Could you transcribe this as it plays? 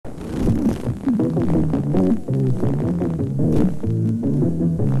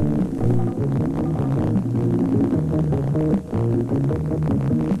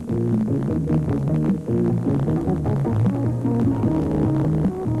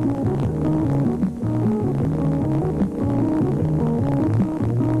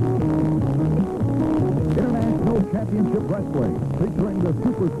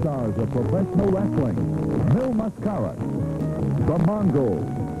stars of professional wrestling, Mil Mascaras, the Mongols,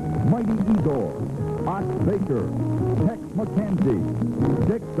 Mighty Igor, Ox Baker, Tex McKenzie,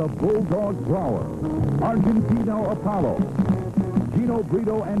 Dick the Bulldog Brower, Argentina Apollo, Gino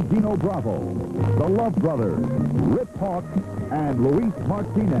Brito and Dino Bravo, the Love Brothers, Rip Hawk, and Luis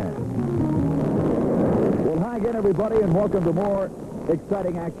Martinez. Well, hi again, everybody, and welcome to more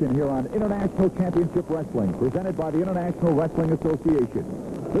exciting action here on International Championship Wrestling, presented by the International Wrestling Association.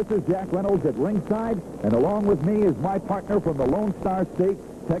 This is Jack Reynolds at ringside, and along with me is my partner from the Lone Star State,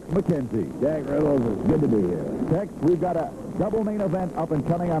 Tex McKenzie. Jack Reynolds, it's good to be here. Tex, we've got a double main event up and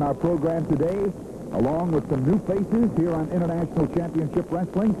coming on our program today. Along with some new faces here on International Championship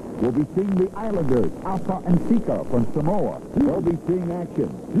Wrestling, we'll be seeing the Islanders, Afa and Sika from Samoa. They'll be seeing action.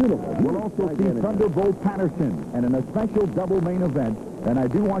 Beautiful. We'll also see Thunderbolt Patterson, and in a special double main event, and I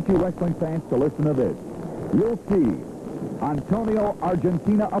do want you wrestling fans to listen to this. You'll see Antonio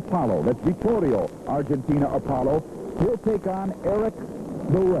Argentina Apollo, that's Vittorio Argentina Apollo. He'll take on Eric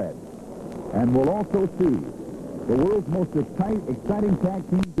the Red. And we'll also see the world's most exciting tag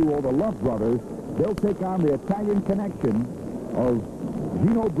team duo, the Love Brothers. They'll take on the Italian connection of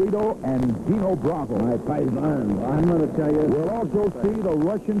Gino Brito and Dino Bravo. My paisan, I'm going to tell you. We'll also see the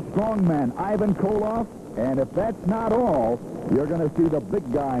Russian strongman, Ivan Koloff. And if that's not all, you're going to see the big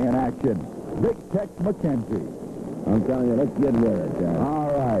guy in action, Big Tex McKenzie. I'm telling you, let's get with it, Jack.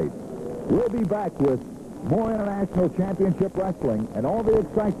 All right. We'll be back with more International Championship Wrestling and all the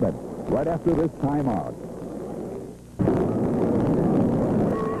excitement right after this time out.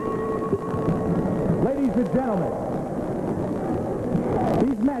 Ladies and gentlemen,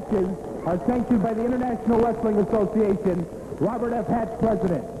 these matches are sanctioned by the International Wrestling Association, Robert F. Hatch,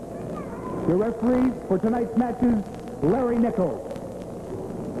 President. Your referees for tonight's matches, Larry Nichols.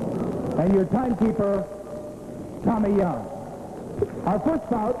 And your timekeeper, Tommy Young. Our first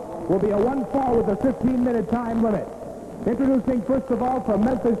bout will be a one fall with a 15-minute time limit. Introducing first of all from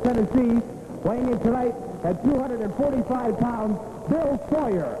Memphis, Tennessee, weighing in tonight at 245 pounds, Bill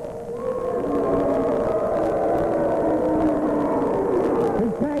Sawyer.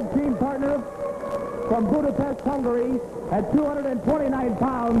 His tag team partner from Budapest, Hungary, at 229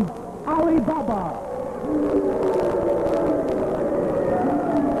 pounds, Ali Baba.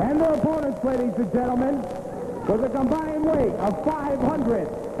 And their opponents, ladies and gentlemen, with a combined weight of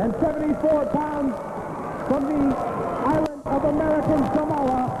 574 pounds from the island of American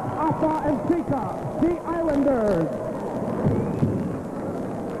Samoa, Afa and Sika, the Islanders.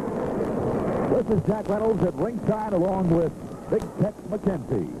 This is Jack Reynolds at ringside along with Big Tex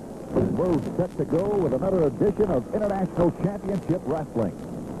McKenzie. We're set to go with another edition of International Championship Wrestling.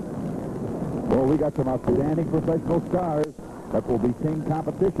 Well, we got some outstanding professional stars that will be seeing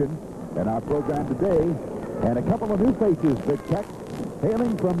competition in our program today. And a couple of new faces, Big Tex,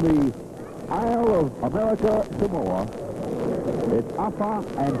 hailing from the Isle of America, Samoa. It's Afa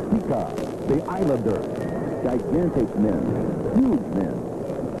and Sika, the Islanders. Gigantic men, huge men.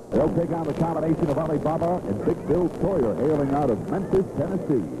 They'll take on the combination of Ali Baba and Big Bill Sawyer, hailing out of Memphis,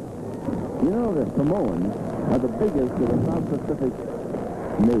 Tennessee. You know, the Samoans are the biggest of the South Pacific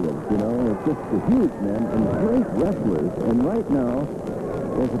natives, you know. It's just the huge men and great wrestlers. And right now,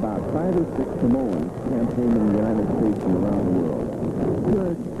 there's about 5 or 6 Samoans campaigning in the United States and around the world.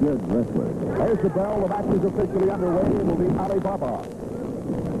 Good wrestlers. There's the bell. The match is officially underway. It will be Ali Baba.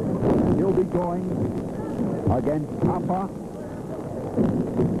 He'll be going against Afa,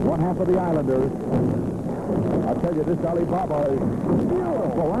 one half of the Islanders. I'll tell you, this Ali Baba is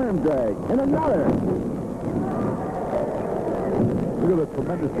Beautiful arm drag. And another. Look at the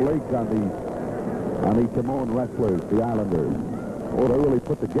tremendous legs on the Samoan wrestlers, the Islanders. Oh, they're really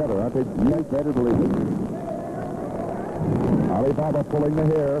put together, aren't they? You better believe it. Ali Baba pulling the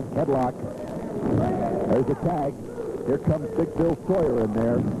hair, headlock. There's a tag. Here comes Big Bill Sawyer in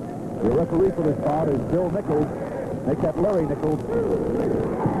there. The referee for this bout is Bill Nichols. Make that Larry Nichols.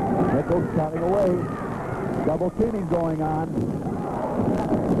 Nichols counting away. Double teaming going on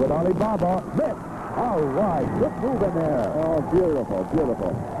with Ali Baba. Miss. All right. Good move in there. Oh, beautiful,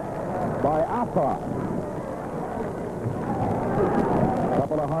 beautiful. By Afa.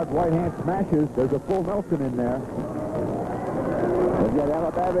 Couple of hard right hand smashes. There's a full Nelson in there. They've got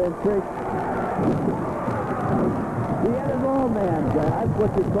Alabama in trick. The end of all man, that's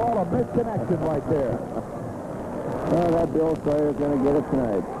what you call a misconnection right there. Oh, that Bill Sawyer's going to get it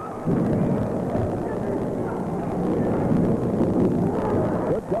tonight.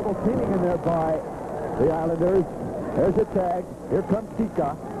 Good double teaming in there by the Islanders. There's a tag. Here comes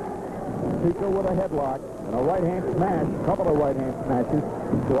Sika. Sika with a headlock and a right hand smash. A couple of right hand smashes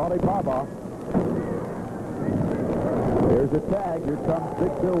to Ali Baba. Here's a tag. Here comes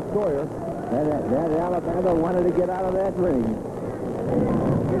Big Bill Sawyer. That Alabama wanted to get out of that ring.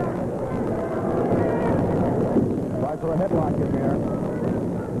 Try for a headlock in there.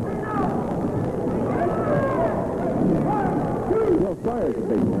 Bill Sawyer's a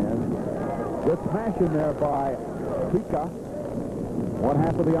big man. Good smash in there by Sika, one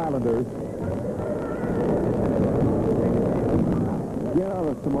half of the Islanders. You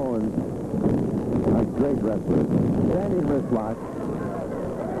know, the Samoans are great wrestlers. Standing wrist lock.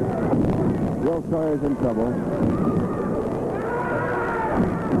 Bill Sawyer's in trouble.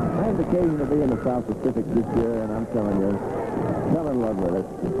 I had the occasion to be in the South Pacific this year, and I'm telling you, fell in love with it.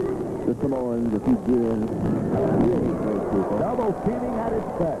 The Samoans, the Fijians, really great people. Double teaming at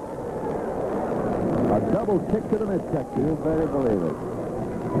its best. A double kick to the midsection. You better believe it.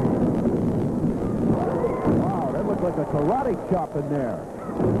 Wow, that looked like a karate chop in there.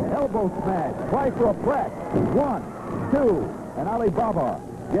 Elbow smash. Try for a press. 1, 2, and Ali Baba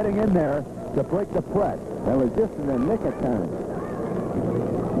getting in there to break the press. That was just in the nick of time.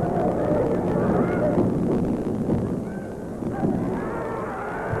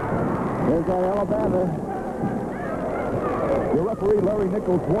 There's that Alabama. The referee, Larry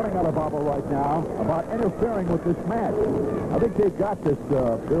Nichols, warning Ali Baba right now about interfering with this match. I think they've got this,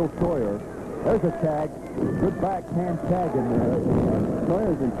 Bill Sawyer. There's a tag. Good backhand tag in there.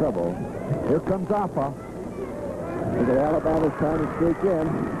 Sawyer's in trouble. Here comes Afa. Look at Alabama's trying to sneak in.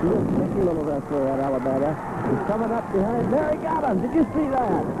 He's a sneaky little wrestler, that Alabama. He's coming up behind. There he got him. Did you see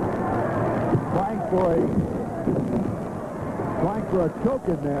that? Trying for a choke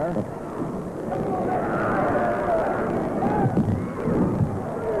in there.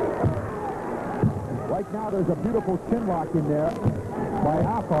 Right now, there's a beautiful chin lock in there by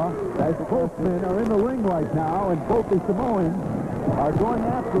Afa, as both men are in the ring right now, and both the Samoans are going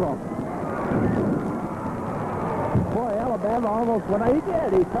after him. Boy, Alabama almost, when he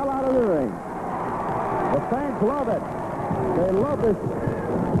did, he fell out of the ring. The fans love it. They love this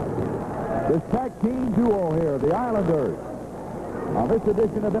tag team duo here, the Islanders, on this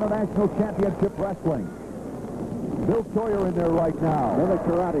edition of International Championship Wrestling. Bill Sawyer in there right now. Another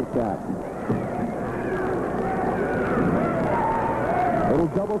karate shot. Little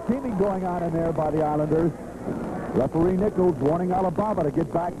double teaming going on in there by the Islanders. Referee Nichols warning Ali Baba to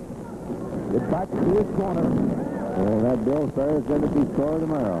get back to his corner. That Bill Sawyer's going to be sore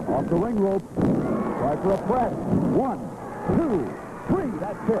tomorrow. Off the ring rope. Try for a press. 1, 2, 3.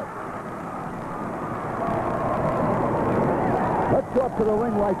 That's it. Let's go up to the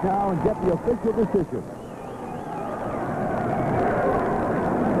ring right now and get the official decision.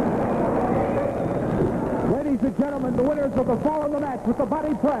 Ladies and gentlemen, the winners of the fall of the match with the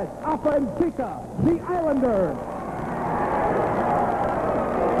body press, Afa and Sika, the Islanders.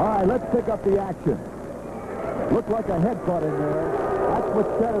 All right, let's pick up the action. Looked like a headbutt in there. That's what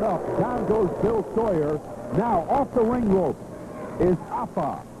set it up. Down goes Bill Sawyer. Now, off the ring rope is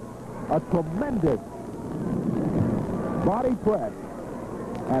Afa. A tremendous body press.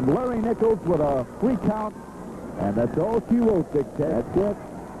 And Larry Nichols with a 3 count. And that's all she wrote, Big Ted. That's it.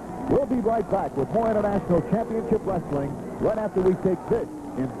 We'll be right back with more International Championship Wrestling right after we take this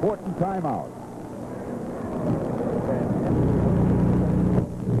important timeout.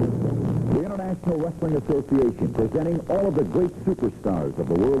 The International Wrestling Association presenting all of the great superstars of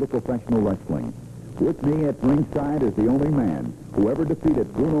the world of professional wrestling. With me at ringside is the only man who ever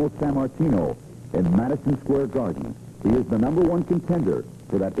defeated Bruno Sammartino in Madison Square Garden. He is the #1 contender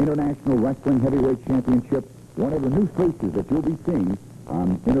for that International Wrestling Heavyweight Championship, one of the new faces that you'll be seeing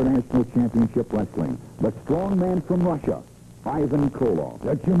on International Championship Wrestling. The strong man from Russia, Ivan Koloff.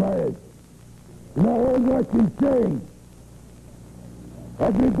 That's your man. You know all what he's saying.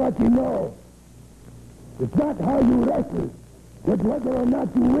 Everybody knows. It's not how you wrestle, but whether or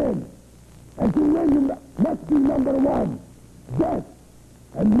not you win. And to win, you must be #1. Best.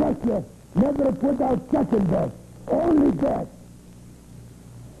 And Russia never put out second best. Only best.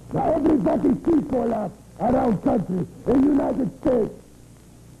 Now everybody sees Koloff around country in the United States.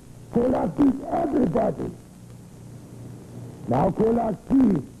 Koloff beats everybody. Now Koloff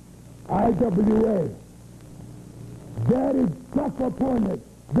sees IWA. Very tough opponent.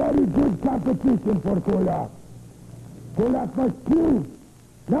 Very good competition for Koloff. Koloff must prove,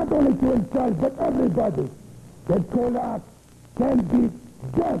 not only to himself, but everybody, that Koloff can beat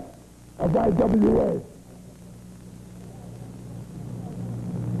best of IWA.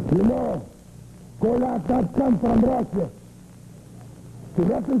 You know, Koloff not come from Russia to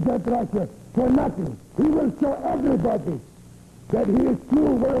represent Russia for nothing. He will show everybody that he is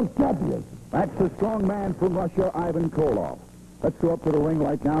true world champion. That's the strong man from Russia, Ivan Koloff. Let's go up to the ring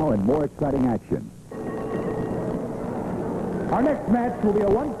right now and more exciting action. Our next match will be a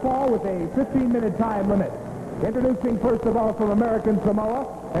one fall with a 15-minute time limit. Introducing first of all from American Samoa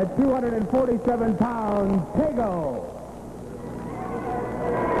at 247 pounds, Tago.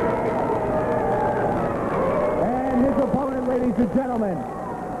 And his opponent, ladies and gentlemen,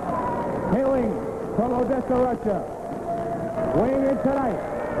 hailing from Odessa, Russia, weighing in tonight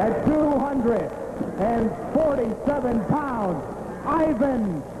at 247 pounds,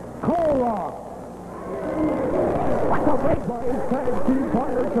 Ivan Koloff. What a break by his tag team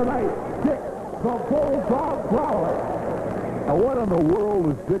partner tonight, Dick the Bulldog Prowler. Now, what in the world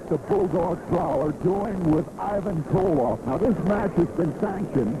is Dick the Bulldog Prowler doing with Ivan Koloff? Now, this match has been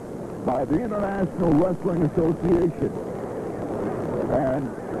sanctioned by the International Wrestling Association. And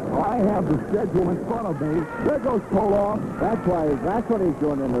I have the schedule in front of me. There goes Koloff. That's what he's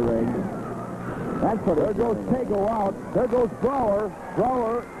doing in the ring. That's what There goes Tago out. There goes Brower.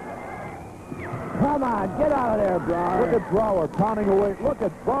 Brower. Come on, get out of there, Brower. Look at Brower pounding away. Look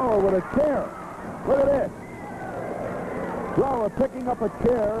at Brower with a chair. Look at this. Brower picking up a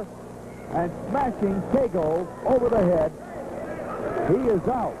chair and smashing Tago over the head. He is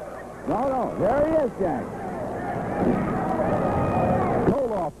out. No, there he is, Jack.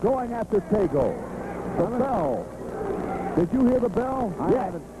 Koloff going after Tago. The bell. Did you hear the bell? I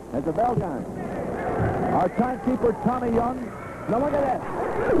haven't. Has the bell gone? Our timekeeper, Tommy Young. Now look at that.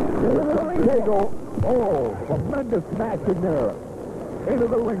 Tago. Oh, tremendous smash in there. Into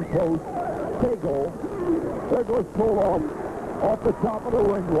the ring post. Tago. There goes Koloff off the top of the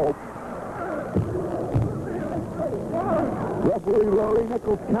ring rope. Referee Larry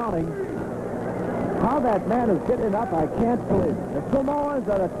Nichols counting. How that man is getting up, I can't believe it. The Samoans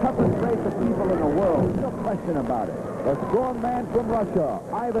are the toughest race of people in the world. No question about it. The strong man from Russia,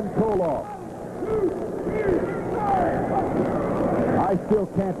 Ivan Koloff. I still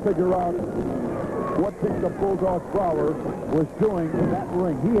can't figure out what Dick the Bulldog Prowler was doing in that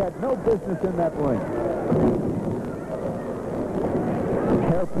ring. He had no business in that ring.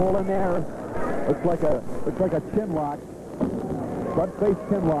 Careful in there. Looks like a chin lock. Front face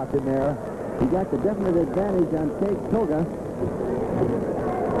chin lock in there. He got the definite advantage on Toga.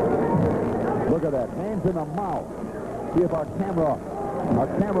 Look at that. Hands in the mouth. See if our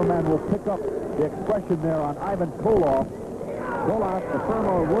cameraman will pick up the expression there on Ivan Koloff. Koloff, the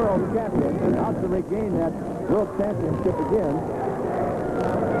former world champion, out to regain that world championship again.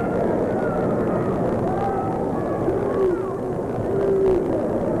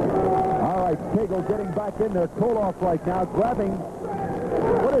 All right, Tago getting back in there. Koloff right now grabbing.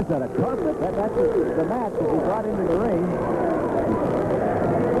 What is that, a carpet? That's the match that he brought into the ring.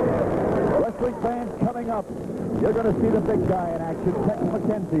 Wrestling fans coming up. You're going to see the big guy in action,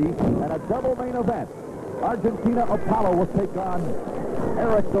 McKenzie, and a double main event. Argentina Apollo will take on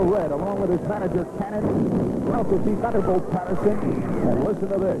Eric the Red, along with his manager, Cannon. We'll also see Thunderbolt Patterson. And listen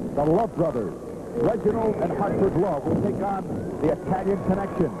to this, the Love Brothers, Reginald and Hartford Love, will take on the Italian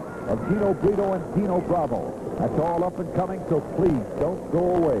connection of Gino, Brito, and Dino Bravo. That's all up and coming, so please don't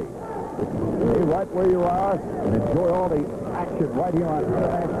go away. Stay right where you are and enjoy all the action right here on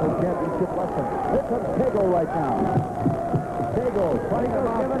International Championship Wrestling. Here comes Tago right now. Tago fighting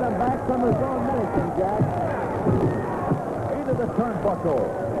about Giving him back some of his own medicine, Jack. into the turnbuckle.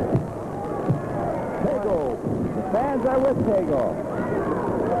 Tago. The fans are with Tago.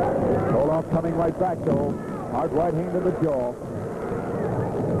 Koloff coming right back, though. Hard right hand to the jaw.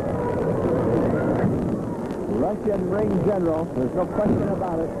 Russian ring general. There's no question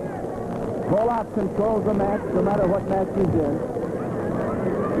about it. Koloff controls the match no matter what match he's in.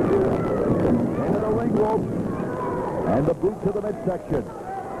 Into the ring rope. And the boot to the midsection.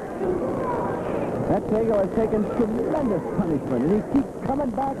 That Tago has taken tremendous punishment, and he keeps coming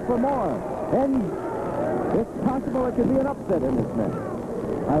back for more. And it's possible there could be an upset in this match.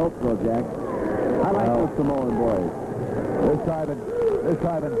 I hope so, Jack. I like those Samoan boys. This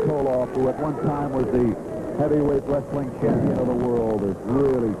Ivan Koloff, who at one time was the heavyweight wrestling champion of the world, is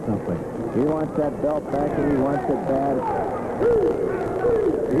really something. He wants that belt back, and he wants it bad.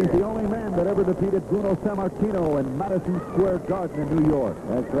 He's the only man that ever defeated Bruno Sammartino in Madison Square Garden in New York.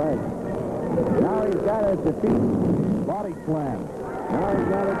 That's right. Now he's got to defeat Body slam. Now he's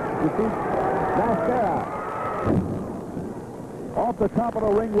got to defeat Mascara. Off the top of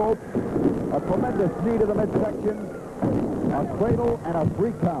the ring rope, a tremendous knee to the midsection, a cradle, and a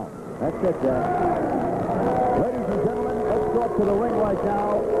 3 count. That's it, Jack. Ladies and gentlemen, let's go up to the ring right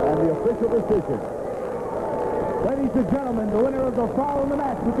now and the official decision. Ladies and gentlemen, the winner of the fall in the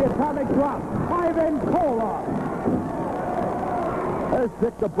match with the atomic drop, Ivan Koloff. There's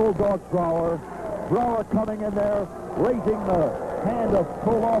Dick the Bulldog Brower. Brower coming in there, raising the hand of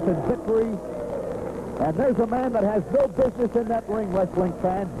Koloff in victory. And there's a man that has no business in that ring, wrestling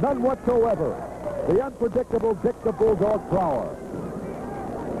fans. None whatsoever. The unpredictable Dick the Bulldog Brower.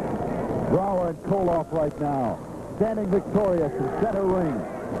 Brower and Koloff right now. Standing victorious in center ring.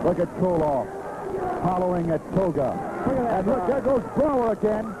 Look at Koloff. Hollering at Toga. Look at that. And look, there goes Brower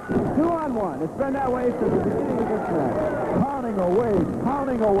again. 2-on-1. It's been that way since the beginning of this match. Pounding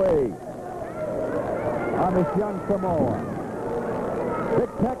away on this young Samoan. Big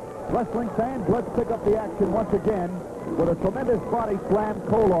Tech wrestling fans, let's pick up the action once again with a tremendous body slam.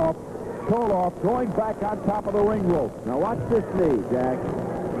 Koloff going back on top of the ring rope. Now watch this knee, Jack.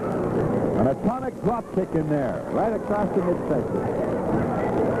 An atomic drop kick in there. Right across the midsection.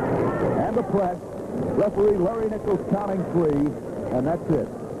 And the press. Referee Larry Nichols counting 3, and that's it.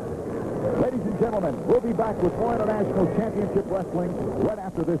 Ladies and gentlemen, we'll be back with more International Championship Wrestling right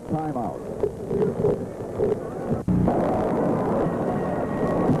after this timeout.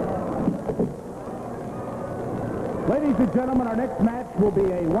 Ladies and gentlemen, our next match will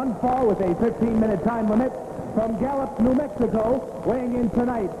be a one fall with a 15-minute time limit from Gallup, New Mexico, weighing in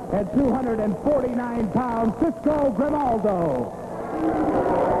tonight at 249 pounds, Cisco Grimaldo.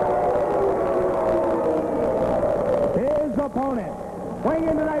 His opponent, weighing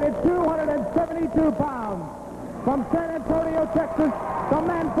in tonight at 272 pounds, from San Antonio, Texas, the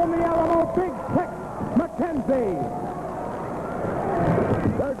man from the Alamo, Big Tex McKenzie.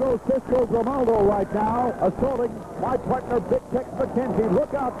 There goes Cisco Grimaldo right now, assaulting my partner, Big Tex McKenzie.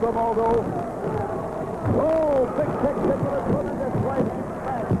 Look out, Grimaldo. Oh, Big Tex taking a tremendous right hand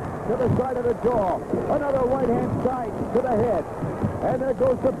smash to the side of the jaw. Another right hand side to the head. And there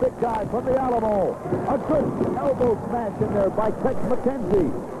goes the big guy from the Alamo. A good elbow smash in there by Tex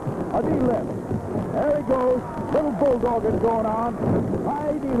McKenzie. A knee lift. There he goes. Little bulldogging going on.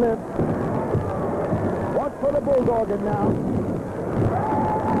 High knee lift. Watch for the bulldogging now.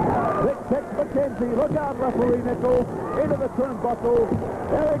 Big Tex McKenzie. Look out, referee Nichols. Into the turnbuckle.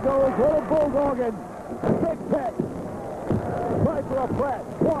 There he goes. Little bulldogging. Big Tex. Try for a press.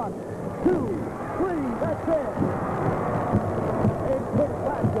 1, 2, 3. That's it. In quick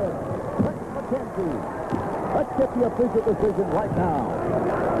fashion. Tex McKenzie. Let's get the official decision right now.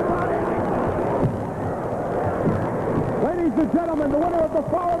 Ladies and gentlemen, the winner of the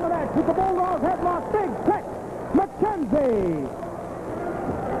fall in the match with the Bulldog headlock, Big Tex McKenzie.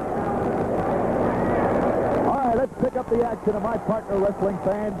 All right, let's pick up the action of my partner, wrestling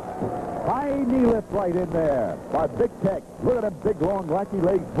fans. High knee lift right in there by Big Tex. Look at them big, long, wacky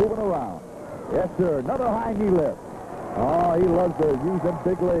legs moving around. Yes, sir. Another high knee lift. Oh, he loves to use them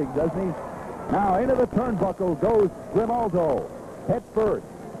big legs, doesn't he? Now, into the turnbuckle goes Grimaldo. Head first.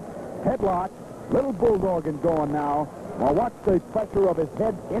 Headlock. Little bulldogging going now. Well, watch the pressure of his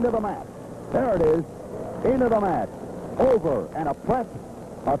head into the mat. There it is. Into the mat. Over. And a press.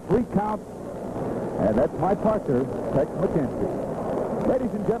 A 3 count. And that's my partner, Tex McKenzie.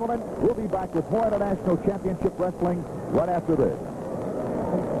 Ladies and gentlemen, we'll be back with more International Championship Wrestling right after this.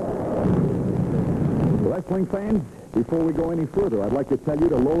 Wrestling fans, before we go any further, I'd like to tell you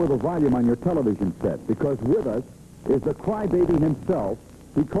to lower the volume on your television set, because with us is the crybaby himself.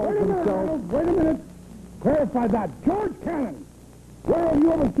 He calls himself... Wait a minute. Clarify that. George Cannon. Where have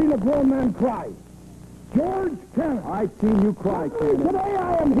you ever seen a grown man cry? George Cannon. I've seen you cry, Cannon. Today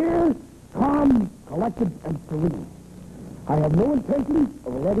I am here, calm, collected, and serene. I have no intention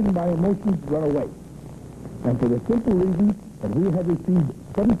of letting my emotions run away. And for the simple reason that we have received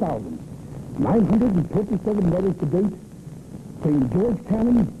 7,957 letters to date saying, George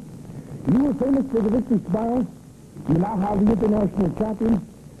Cannon, you were famous for the victory smile. You now have the international champion,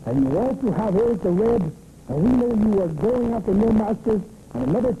 and you also have Eric the Red, and we know you are going after your master and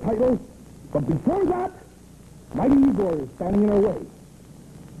another title. But before that, mighty Igor is standing in our way.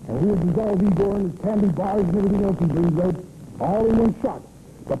 And we will dissolve Igor in his candy bars and everything else he brings out, all in one shot.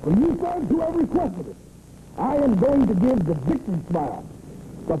 But for you fans who have requested it, I am going to give the victory smile.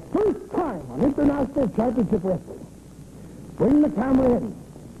 The first time on International Championship Wrestling. Bring the camera in.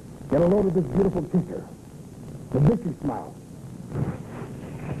 Get a load of this beautiful picture. The victory smile.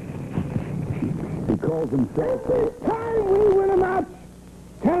 He calls himself... Every time we win a match,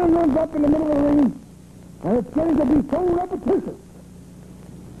 Cannon runs up in the middle of the ring, and it's going to be so repetitious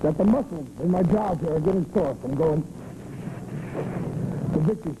that the muscles in my jaws here are getting sore from going the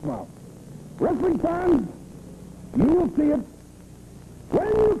victory smile. Wrestling fans, you will see it when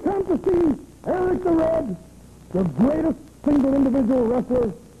you come to see Eric the Red, the greatest single individual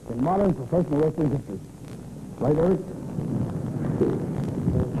wrestler in modern professional wrestling history. Right, Eric?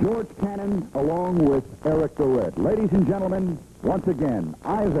 George Cannon along with Eric the Red. Ladies and gentlemen, once again,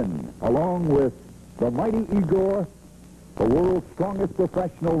 Ivan along with the mighty Igor, the world's strongest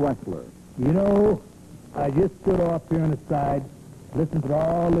professional wrestler. You know, I just stood off here on the side, listened to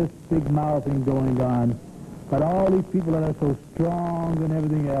all this big mouthing going on, but all these people that are so strong and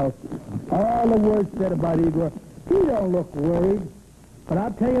everything else, all the words said about Igor, he don't look worried. But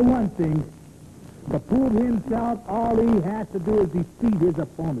I'll tell you one thing, to prove himself, all he has to do is defeat his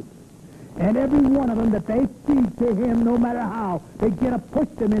opponent. And every one of them that they feed to him, no matter how, they get to push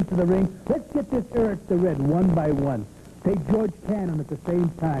them into the ring. Let's get this Eric the Red one by one. Take George Cannon at the same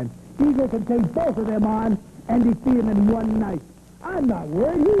time. Igor can take both of them on and defeat him in one night. I'm not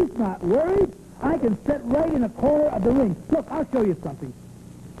worried. He's not worried. I can sit right in the corner of the ring. Look, I'll show you something.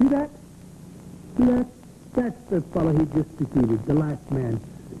 See that? See that? That's the fellow he just defeated, the last man.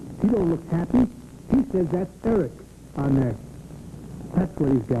 He don't look happy. He says that's Eric on there. That's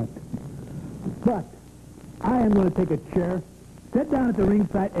what he's got. But I am going to take a chair, sit down at the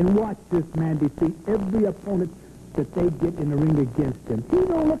ringside, and watch this man defeat every opponent that they get in the ring against him. He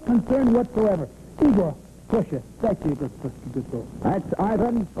don't look concerned whatsoever. Igor, push it. That's Igor. That's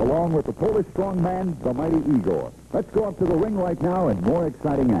Ivan, along with the Polish strongman, the mighty Igor. Let's go up to the ring right now and more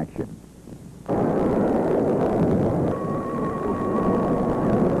exciting action.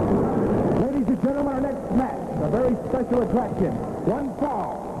 Ladies and gentlemen, our next match, a very special attraction. One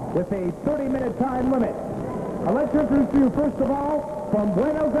fall with a 30-minute time limit. I'd like to introduce you, first of all, from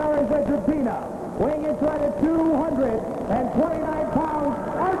Buenos Aires, Argentina, weighing inside at 229 pounds,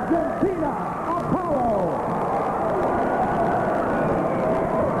 Argentina, Apollo.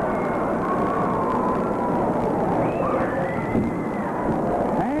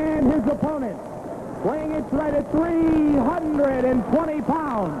 And his opponent, weighing inside at 320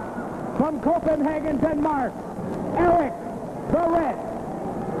 pounds, from Copenhagen, Denmark, Eric the Red.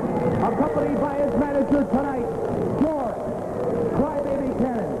 Accompanied by his manager tonight, George Crybaby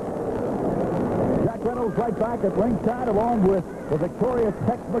Cannon. Jack Reynolds right back at ringside along with the victorious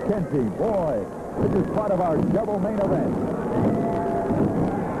Tex McKenzie. Boy, this is part of our double main event.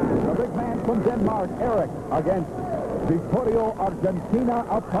 The big man from Denmark, Eric, against Vittorio Argentina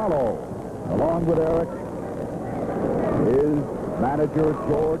Apollo. Along with Eric, his manager,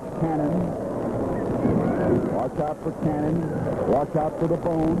 George Cannon. Watch out for Cannon. Watch out for the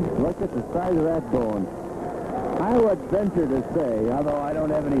bone. Look at the size of that bone. I would venture to say, although I don't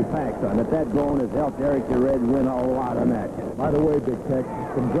have any facts on it, that bone has helped Eric the Red win a lot of matches. By the way, Big Tex,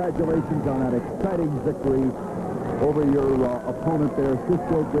 congratulations on that exciting victory over your opponent there,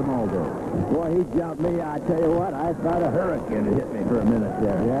 Cisco Grimaldo. Boy, he jumped me. I tell you what, I thought a hurricane had hit me for a minute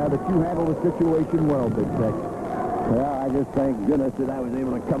there. Yeah, but you handled the situation well, Big Tex. Well, I just thank goodness that I was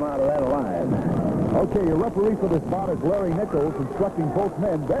able to come out of that alive. Okay, your referee for this bout is Larry Nichols, instructing both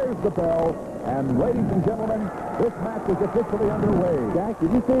men. There's the bell. And ladies and gentlemen, this match is officially underway. Jack,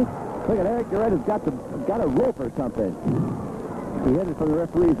 did you see? Look at Eric the Red has got a rope or something. He hit it from the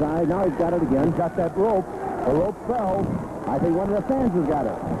referee's eye. Now he's got it again. He's got that rope. The rope fell. I think one of the fans has got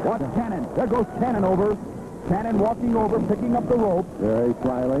it. Watch Cannon. There goes Cannon over. Cannon walking over, picking up the rope. Very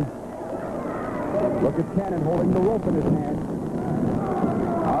slyly. Look at Cannon holding the rope in his hand.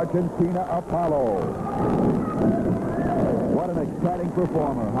 Argentina Apollo. What an exciting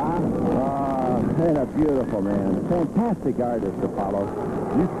performer, huh? And a beautiful man. Fantastic artist, Apollo.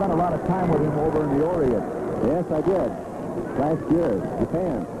 You spent a lot of time with him over in the Orient. Yes, I did. Last year,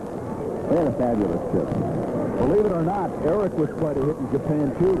 Japan. They had a fabulous trip. Believe it or not, Eric was quite a hit in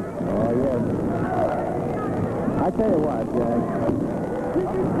Japan, too. Oh, yes. I tell you what, Jack. Did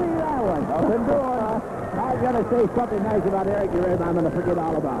you see that one? Nothing doing. I'm going to say something nice about Eric the Red. I'm going to forget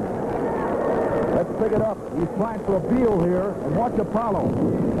all about it. Let's pick it up. He's trying for a Beal here. And watch Apollo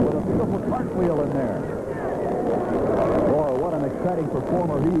with a beautiful cartwheel in there. Boy, what an exciting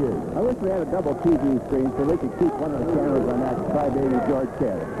performer he is. I wish we had a double TV screen so we could keep one of the cameras on that crybaby George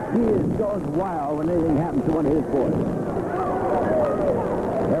Cannon. He goes wild when anything happens to one of his boys.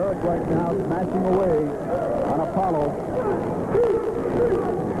 Eric right now smashing away on Apollo.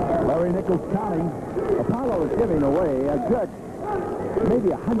 Larry Nichols counting. Apollo is giving away a good, maybe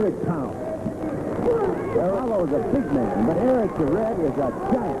 100 pounds. Apollo is a big man, but Eric the Red is a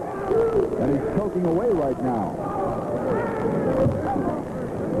giant. And he's choking away right now.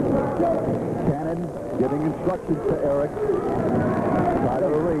 Cannon giving instructions to Eric. Side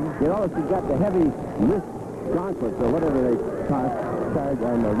of the ring. You know, she's got the heavy wrist gauntlets or whatever they charge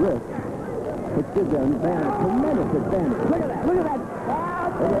on the wrist, which gives a man a tremendous advantage. Look at that! Look at that!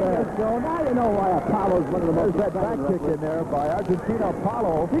 Look at that. So now you know why Apollo's one of the most... There's that back kick in there by Argentina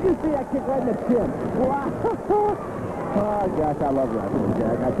Apollo. Did you see that kick right in the chin? Wow! Oh, gosh, I love wrestling,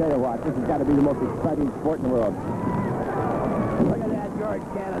 Jack. I tell you what, this has got to be the most exciting sport in the world. Look at that George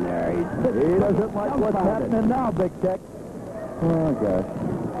Cannon there. He doesn't like what's happening now, Big Tex. Oh, gosh.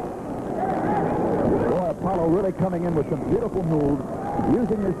 Boy, Apollo really coming in with some beautiful moves,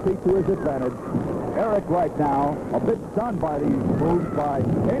 using his feet to his advantage. Eric right now, a bit stunned by these moves by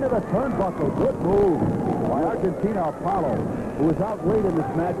into the turnbuckle. Good move by Argentina Apollo, who was outweighed in this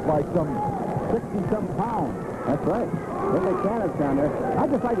match by some 60-some pounds. That's right. When they can have down there, I'd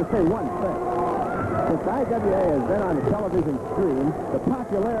just like to say one thing. Since IWA has been on the television screen, the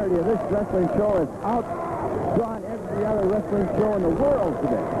popularity of this wrestling show has outdrawn every other wrestling show in the world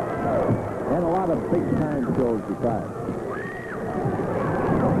today. And a lot of big-time shows besides.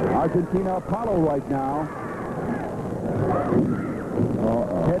 Argentina Apollo right now.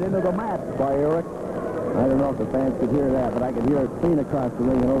 Head into the mat by Eric. I don't know if the fans could hear that, but I could hear it clean across the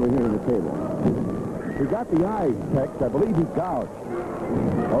ring and over here to the table. He got the eyes checked. I believe he gouged.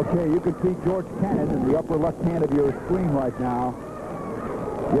 Okay, you can see George Cannon in the upper left hand of your screen right now,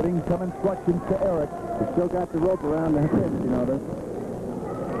 giving some instructions to Eric. He still got the rope around the head, you notice.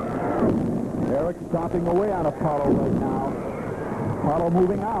 Eric stomping away on Apollo right now. Apollo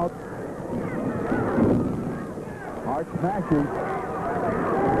moving out. Hard smashes.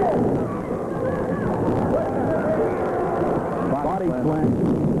 Body slam.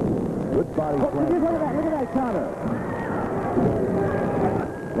 Good body slam. Look at that counter.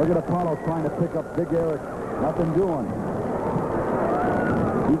 Look at Apollo trying to pick up Big Eric. Nothing doing.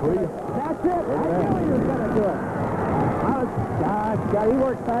 That's it. I knew he was going to do it. God, he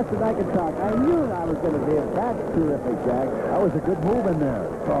worked faster than I could talk. I knew I was going to do it. That's terrific, Jack. That was a good move in there.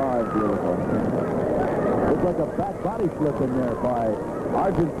 Oh, beautiful. Looks like a back body slip in there by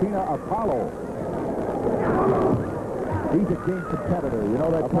Argentina Apollo. He's a game competitor. You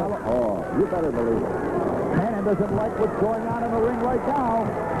know that, Apollo? Oh, you better believe it. Cannon doesn't like what's going on in the ring right now.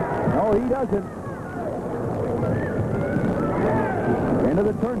 No, he doesn't. Into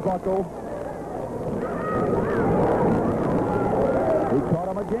the turnbuckle. He caught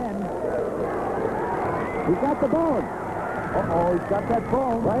him again. He got the bone. Uh-oh, he's got that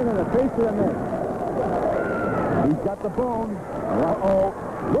bone. Right in the face of the neck. He's got the bone. Uh-oh.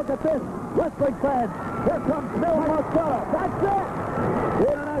 Look at this. Wrestling fans. Here comes Bill Costello. That's it. The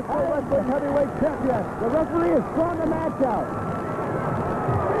International Wrestling Heavyweight Champion. The referee has thrown the match out.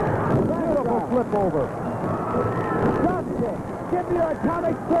 Beautiful flip over. Drop kick. Give me your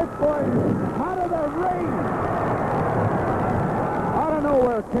atomic surfboard out of the ring. Out of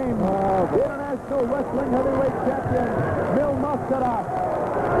nowhere came the International Wrestling Heavyweight Champion, Bill Costello,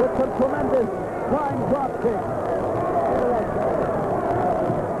 with some tremendous flying drop kick.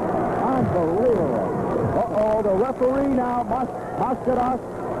 Unbelievable. Uh-oh, the referee now, Costello.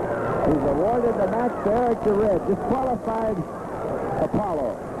 He's awarded the match to Eric the Red. Disqualified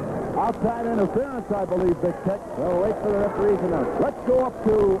Apollo. Outside interference, I believe, Big Tech. We'll wait for the referee's announcement. Let's go up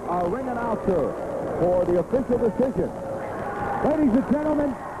to our ring announcer for the official decision. Ladies and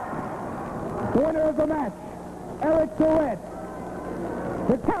gentlemen, the winner of the match, Eric the Red.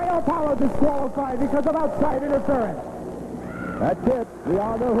 Ontario Apollo disqualified because of outside interference. That's it. We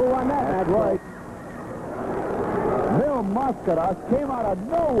all know who won that match. Right. Bill Costello came out of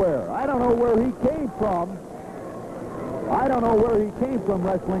nowhere. I don't know where he came from. I don't know where he came from,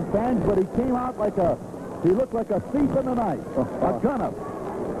 wrestling fans, but he came out like he looked like a thief in the night. A gunner.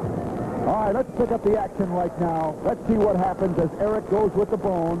 All right, let's pick up the action right now. Let's see what happens as Eric goes with the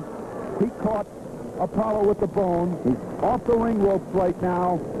bone. He caught Apollo with the bone. He's off the ring ropes right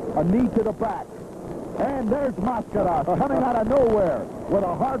now. A knee to the back. And there's Costello coming out of nowhere with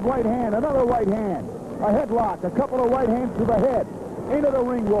a hard right hand, another right hand, a headlock, a couple of right hands to the head, into the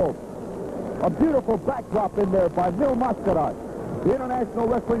ring rope. A beautiful backdrop in there by Bill Costello, the International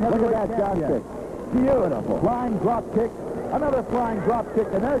Wrestling Heavyweight Look at that drop Champion. kick. Beautiful. Flying drop kick, another flying drop kick,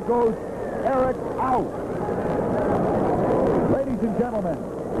 and there goes Eric out. Ladies and gentlemen,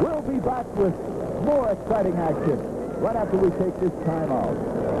 we'll be back with more exciting action right after we take this time out.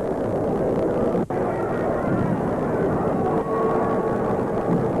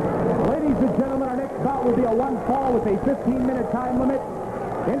 Ladies and gentlemen, our next bout will be a one fall with a 15-minute time limit.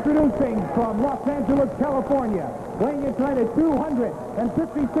 Introducing from Los Angeles, California, weighing in tonight at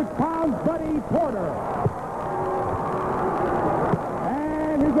 256 pounds, Buddy Porter.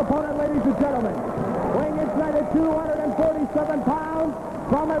 And his opponent, ladies and gentlemen, weighing in tonight at 247 pounds,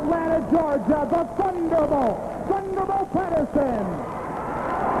 from Atlanta, Georgia, the Thunderbolt Patterson.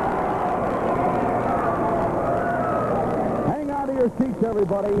 Hang on to your seats,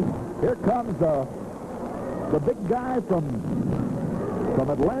 everybody. Here comes the big guy from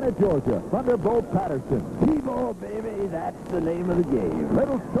Atlanta, Georgia, Thunderbolt Patterson. T-Ball, baby, that's the name of the game.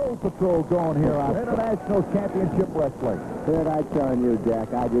 Little toe patrol going here on International Championship Wrestling. Said I telling you,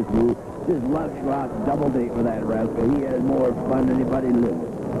 Jack, I just knew. Just love to go out and double date with that rascal. He has more fun than anybody lives.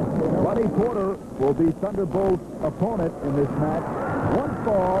 Buddy Porter will be Thunderbolt's opponent in this match. One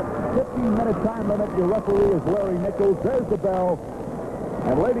fall, 15-minute time limit. Your referee is Larry Nichols. There's the bell.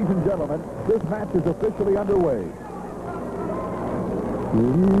 And ladies and gentlemen, this match is officially underway.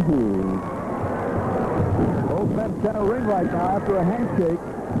 Both men center ring right now after a handshake.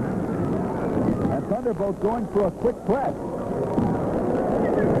 And Thunderbolt going for a quick press.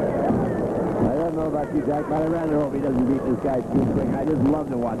 I don't know about you, Jack, but I rather hope he doesn't beat this guy too quick. I just love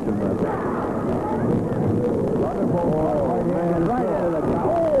to watch him wrestle. Thunderbolt Right into the top.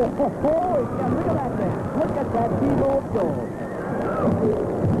 Look at that man. Look at that T-Bolt go.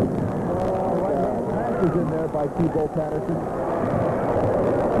 Is in there by T-Bolt Patterson.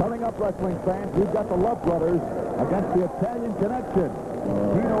 Coming up, wrestling fans, we've got the Love Brothers against the Italian Connection.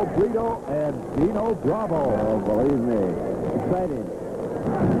 Gino Brito and Dino Bravo. Oh, believe me. Exciting.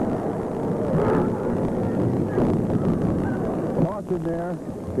 Toss in there.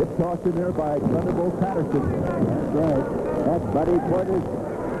 Hip toss in there by Thunderbolt Patterson. That's right. That's Buddy Porter's.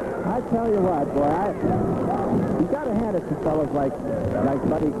 I tell you what, boy, you got to hand it to fellas like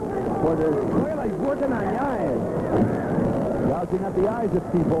Buddy Porter. Well, he's working on the eyes. Gouging at the eyes of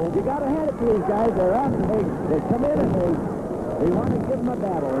T-Bolt. You got to hand it to these guys. They're up. They come in and they want to give them a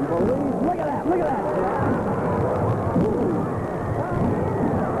battle. And believe, look at that. Look at that.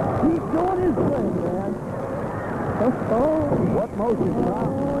 He's doing his thing, man. What motion, Tom?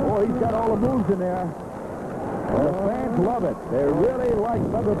 Oh, he's got all the moves in there. Well, the fans love it. They really like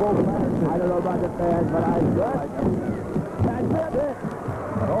Thunderbolt Patterson. I don't know about the fans, but I like him. That's it.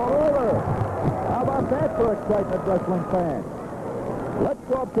 All over. How about that for excitement, wrestling fans? Let's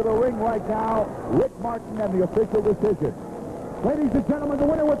go up to the ring right now. Rick Martin and the official decision. Ladies and gentlemen, the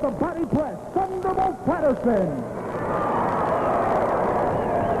winner with the body press, Thunderbolt Patterson.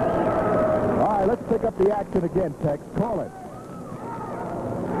 All right, let's pick up the action again, Tex. Call it.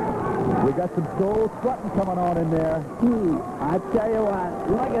 We got some soul strutting coming on in there. I tell you what,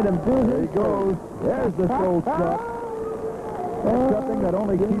 look at him do There he his goes. There's the soul strut. That's something that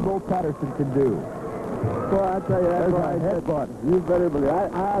only T-Bolt Patterson can do. Well, I tell you, that's why I said, you better believe.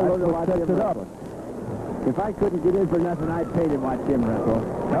 I love to watch him wrestle. If I couldn't get in for nothing, I'd pay to watch him wrestle.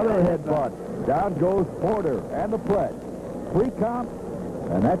 Another headbutt. Down goes Porter and the press. 3 count,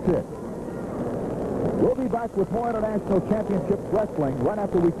 and that's it. We'll be back with more International Championship Wrestling right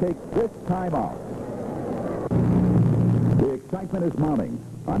after we take this time out. The excitement is mounting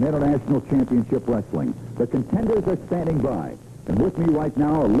on International Championship Wrestling. The contenders are standing by. And with me right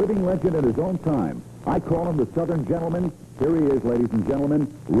now, a living legend in his own time. I call him the Southern Gentleman. Here he is, ladies and gentlemen,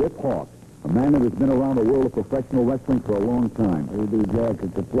 Rip Hawk, a man that has been around the world of professional wrestling for a long time. Hey, Jack,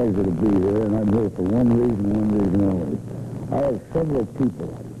 it's a pleasure to be here, and I'm here for one reason only. I have several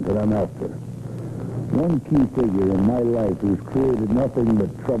people that I'm after. One key figure in my life who's created nothing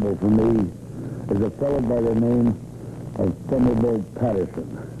but trouble for me is a fellow by the name of Thunderbolt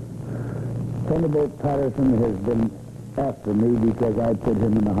Patterson. Thunderbolt Patterson has been after me because I put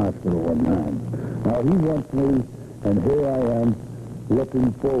him in the hospital one time. Now, he wants me, and here I am,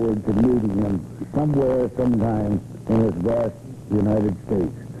 looking forward to meeting him somewhere, sometime in this vast United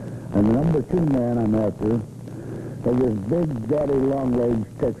States. And the number 2 man I'm after is this big daddy long-legs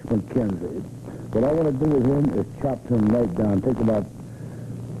Tex McKenzie. What I want to do with him is chop him right down, take about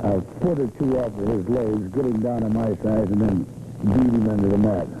a foot or 2 off of his legs, get him down to my size, and then beat him into the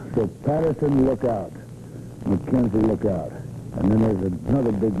mat. So Patterson, look out. McKenzie, look out. And then there's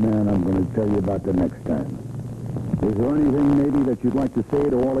another big man I'm going to tell you about the next time. Is there anything maybe that you'd like to say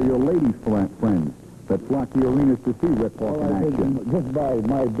to all of your lady friends that flock the arenas to see Rip Hawk in I action? think just by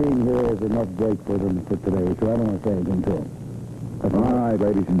my being here is enough break for them for today, so I don't want to say anything to them. All right,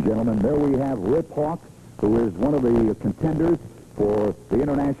 ladies and gentlemen, there we have Rip Hawk, who is one of the contenders for the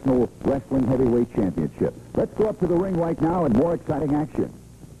International Wrestling Heavyweight Championship. Let's go up to the ring right now and more exciting action.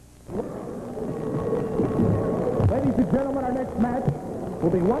 Ladies and gentlemen, our next match will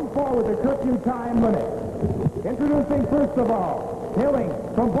be 1 fall with a curfew time limit. Introducing first of all, hailing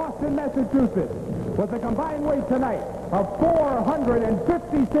from Boston, Massachusetts, with a combined weight tonight of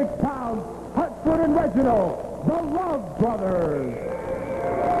 456 pounds, Hartford and Reginald, the Love Brothers.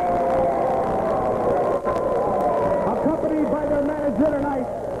 Accompanied by their manager tonight,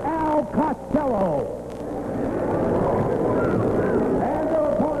 Costello. And their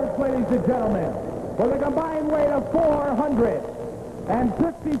opponents, ladies and gentlemen, with a combined weight of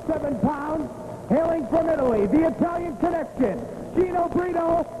 457 pounds, hailing from Italy, the Italian Connection, Gino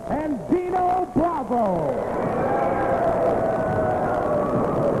Brito and Dino Bravo.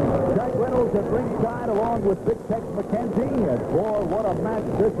 Jack Reynolds at ringside along with Big Tex McKenzie, and boy, what a match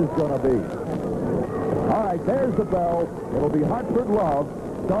this is going to be. All right, there's the bell. It'll be Hartford Love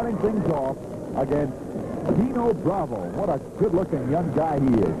starting things off against Dino Bravo. What a good-looking young guy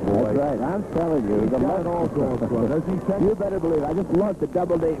he is, boy. That's right. I'm telling you. He's got it all going for him, doesn't he, Tex? You better believe it. I just love the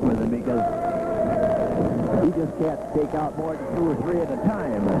double date with him because he just can't take out more than 2 or 3 at a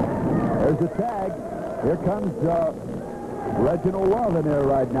time. There's a tag. Here comes Reginald Love in there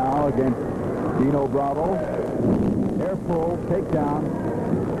right now against Dino Bravo. Careful takedown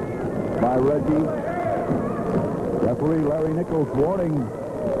by Reggie. Referee Larry Nichols warning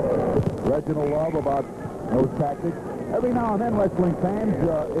Reginald Love about those tactics. Every now and then, wrestling fans,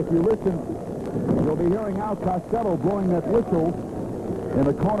 if you listen, you'll be hearing Al Costello blowing that whistle in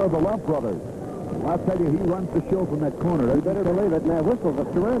the corner of the Love brothers. I'll tell you, he runs the show from that corner. You better believe it. Now, whistles are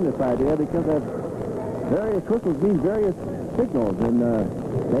tremendous idea because various whistles mean various signals, and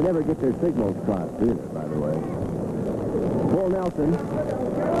they never get their signals crossed either, by the way. Bull Nelson.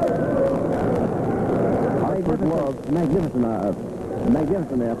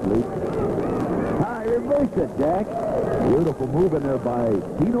 Magnificent athlete. High reverse it, Jack. Beautiful move in there by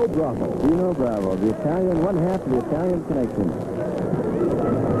Dino Bravo. Dino Bravo, the Italian, one half of the Italian connection.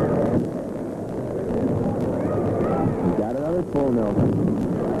 He got another pull, Nelson.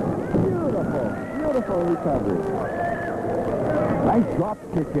 Beautiful recovery. Nice drop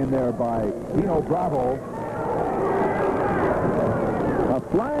kick in there by Dino Bravo. A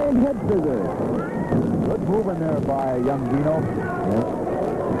flying head scissor. Good move in there by young Dino. Yeah.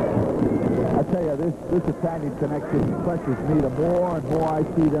 I tell you, this Italian connection impresses me. The more and more I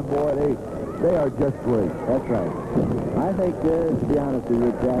see them, boy, they are just great. That's right. I think, to be honest with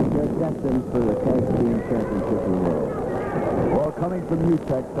you, Jack, they're destined for the tag team championship in the world. Well, coming from you,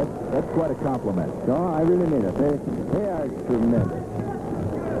 Tex, that's quite a compliment. No, I really mean it. They are tremendous.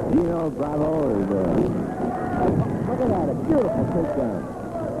 Dino Bravo is look at that, a beautiful takedown.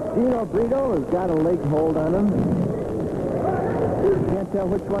 Dino Brito has got a leg hold on him. Can't tell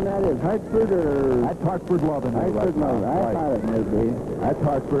which one that is, Hartford or... That's Hartford Love in there. Hartford Love. I thought it might be. That's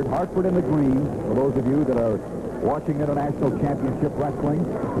Hartford. Hartford in the green, for those of you that are watching International Championship Wrestling.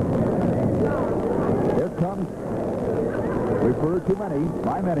 Here comes, referred to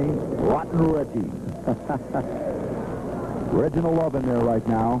by many, Rotten Reggie. Reginald Love in there right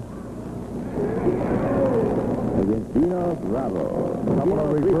now. Against Dino Bravo. A couple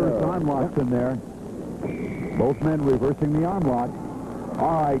of reverse arm locks in there. Both men reversing the arm lock.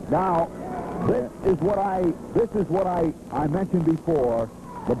 All right, now this is what I mentioned before.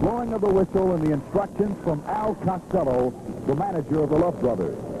 The blowing of the whistle and the instructions from Al Costello, the manager of the Love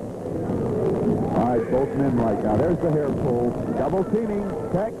brothers. All right, both men right now. There's the hair pull. Double teaming.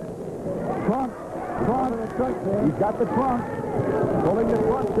 Tex. Trunk. He's got the trunk. Pulling the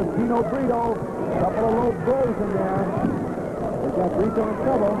trunk of Gino Brito. Couple of low blows in there. We've got Brito in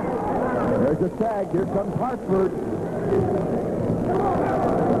trouble. There's a tag. Here comes Hartford.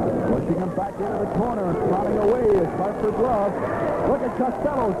 Pushing him back into the corner and trotting away is Hartford Love. Look at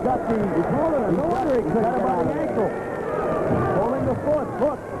Costello's got the... No wonder he couldn't get by the ankle. Pulling the foot.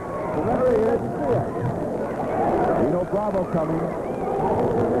 Look. There he is. Dino Bravo coming.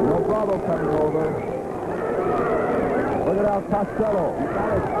 Dino Bravo coming over. Look at Al Costello. He's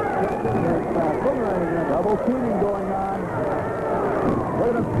got his double teaming going on. Look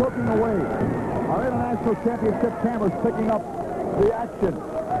at him choking away. Our International Championship cameras picking up the action.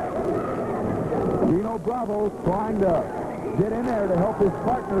 Dino Bravo trying to get in there to help his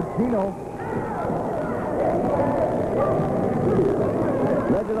partner, Gino.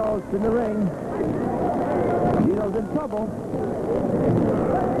 Reginald's in the ring. Gino's in trouble.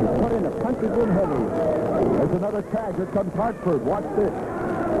 He's put in a punches in heavy. There's another tag. Here comes Hartford. Watch this.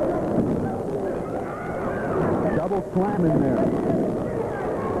 Double slam in there.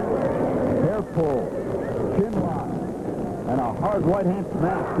 Hair pull. Chin lock. And a hard right hand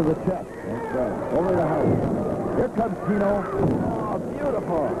smash to the chest. That's right. Over the house. Here comes Gino. Oh,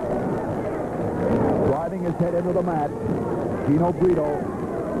 beautiful. Driving his head into the mat. Dino Brito,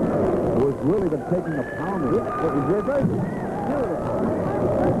 who has really been taking a pounding. It was reversed. Beautiful.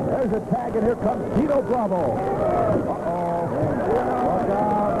 There's a tag, and here comes Dino Bravo. Uh-oh. Look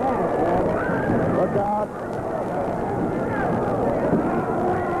out. Look out.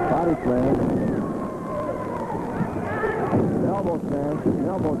 Body slam. Elbow slam.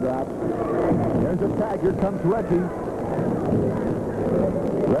 Elbow drop. There's a tag. Here comes Reggie.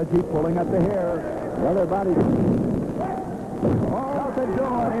 Reggie pulling at the hair. Another body. Oh, the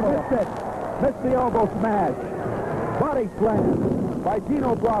door. He missed it. Missed the elbow smash. Body slam by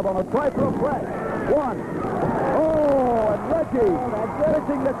Dino Bravo on a try for a press. One. Oh, and Reggie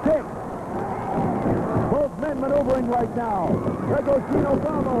missing the kick. Both men maneuvering right now. There goes Gino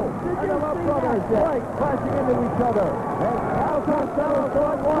Bravo and the Love Brothers. Right, crashing into each other. And Al Costello's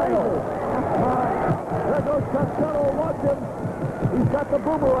going wild. There goes Costello. Watch him. He's got the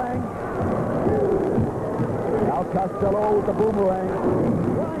boomerang. Al Costello with the boomerang.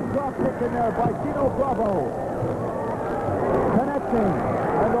 Line drop kick in there by Gino Bravo. Connecting.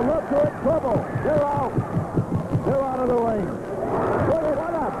 And the Love are in trouble. They're out. They're out of the ring. What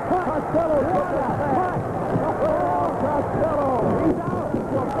up? Costello took it back. Oh, Costello. He's out.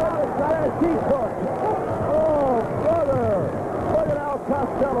 He's hooked. Oh, brother. Look at Al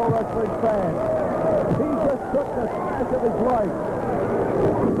Costello, wrestling fan. He just took the smash of his life.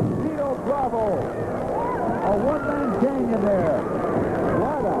 Gino Bravo. A one-man gang in there.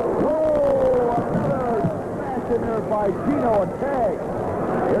 What a... Oh, another smash in there by Gino and tag.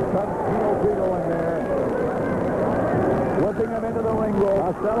 Here comes Gino Brito in there. Whipping him into the ring rope.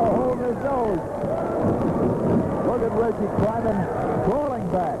 Costello holding his nose. Look at Reggie climbing, crawling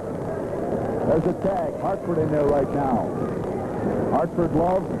back. There's a tag. Hartford in there right now. Hartford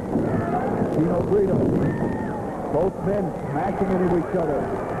Love. Gino Brito. Both men smashing into each other.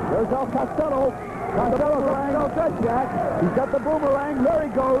 There's El Costello. Costello's laying on that jack. He's got the boomerang. There he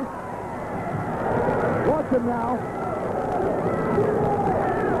goes. Watch him now.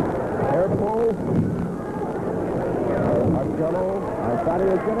 Air pull. Costello. I thought he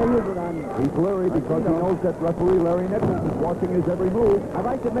was going to use it on. He's leery because he knows that referee Larry Nichols is watching his every move. I'd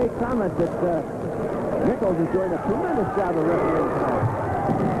like to make comment that Nichols is doing a tremendous job of refereeing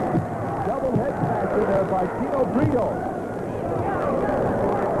tonight. Double head smash in there by Gino Brito.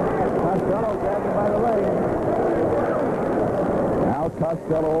 Costello grabbed him by the leg. Now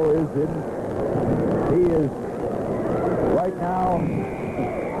Costello is in. He is right now.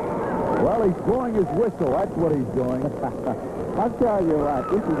 Well, he's blowing his whistle. That's what he's doing. I'll tell you what,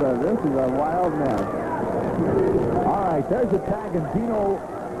 this is a wild mess. All right, there's a tag, and Gino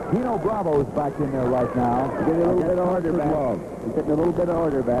Bravo is back in there right now. He's getting a little bit of order back. He's getting a little bit of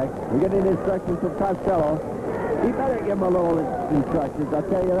order back. We're getting instructions from Costello. He better give him a little instructions, I'll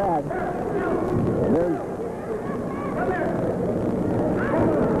tell you that.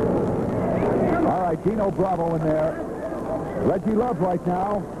 All right, Gino Bravo in there. Reggie Love right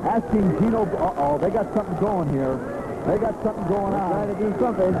now asking Gino. Uh-oh, they got something going here. They got something going on. Trying to do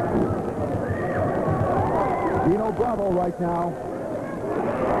something. Gino Bravo right now.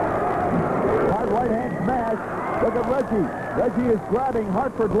 Hard right hand smash. Look at Reggie. Reggie is grabbing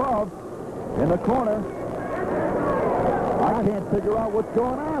Hartford Love in the corner. I can't figure out what's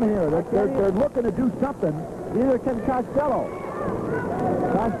going on here. They're looking to do something. Neither can Costello.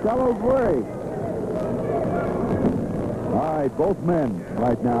 Costello's worried. All right, both men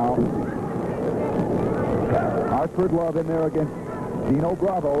right now. Hartford Love in there against Gino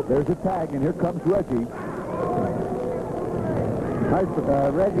Bravo. There's a tag, and here comes Reggie.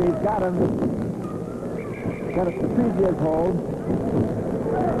 Reggie's got him. Got a previous hold.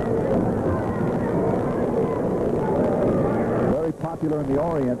 Very popular in the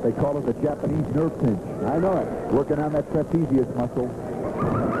Orient. They call it the Japanese nerve pinch. I know it. Working on that trapezius muscle.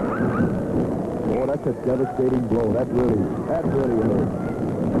 Oh, that's a devastating blow. That really hurt.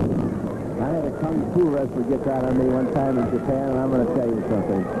 I had a kung fu wrestler get that on me one time in Japan, and I'm going to tell you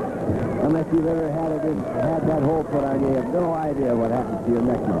something. Unless you've ever had that hole put on you, you have no idea what happens to your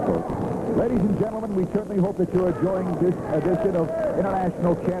neck muscles. Ladies and gentlemen, we certainly hope that you're enjoying this edition of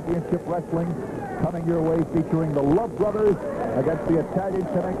International Championship Wrestling, coming your way featuring the Love Brothers against the Italian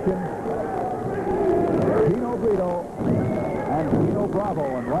Connection, Gino Brito and Gino Bravo.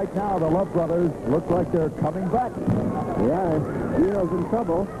 And right now, the Love Brothers look like they're coming back. Yeah, Gino's in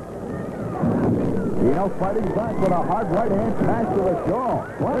trouble. Gino fighting back with a hard right-hand smash to the jaw.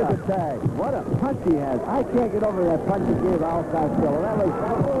 There's a tag. What a punch he has. I can't get over that punch he gave Al Costello. That was...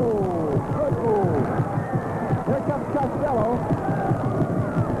 Oh, good move. Here comes Costello.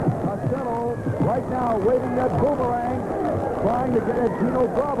 Costello right now waving that boomerang, trying to get at Gino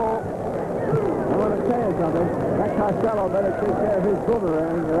Bravo. I want to tell you something. That Costello better take care of his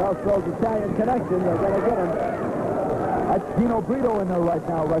boomerang, or else those Italian connections are going to get him. That's Gino Brito in there right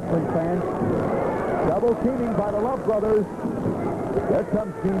now, wrestling fans. Double teaming by the Love Brothers. There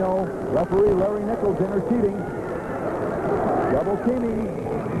comes Gino. Referee Larry Nichols interceding. Double teaming.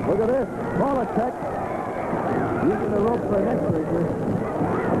 Look at this. Molotech. Using the rope for a neck breaker.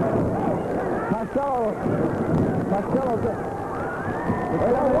 Costello's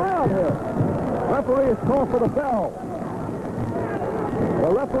they are wild here. Referee is called for the bell.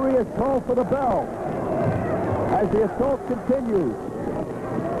 The referee is called for the bell as the assault continues.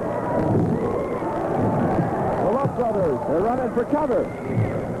 The Love Brothers, they're running for cover.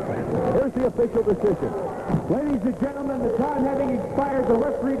 Here's the official decision. Ladies and gentlemen, the time having expired, the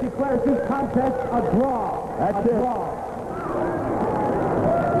referee declares this contest a draw. That's it.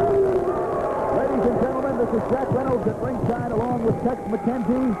 Ladies and gentlemen, this is Jack Reynolds at ringside along with Tex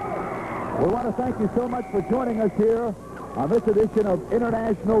McKenzie. We want to thank you so much for joining us here on this edition of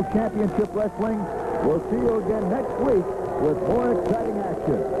International Championship Wrestling. We'll see you again next week with more exciting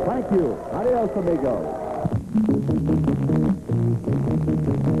action. Thank you. Adios, amigos.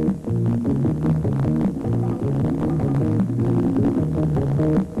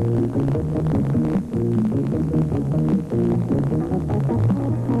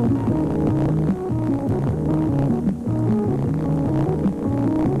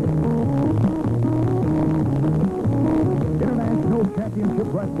 Championship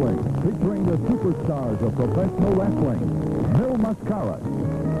Wrestling, featuring the superstars of professional wrestling, Mil Mascaras,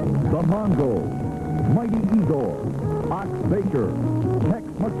 the Mongol, Mighty Igor, Ox Baker, Tex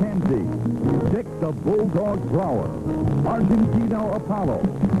McKenzie, Dick the Bulldog Brower, Argentina Apollo,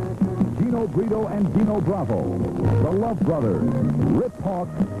 Gino Brito and Dino Bravo, the Love Brothers, Rip Hawk,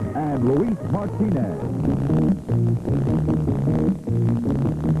 and Luis Martinez.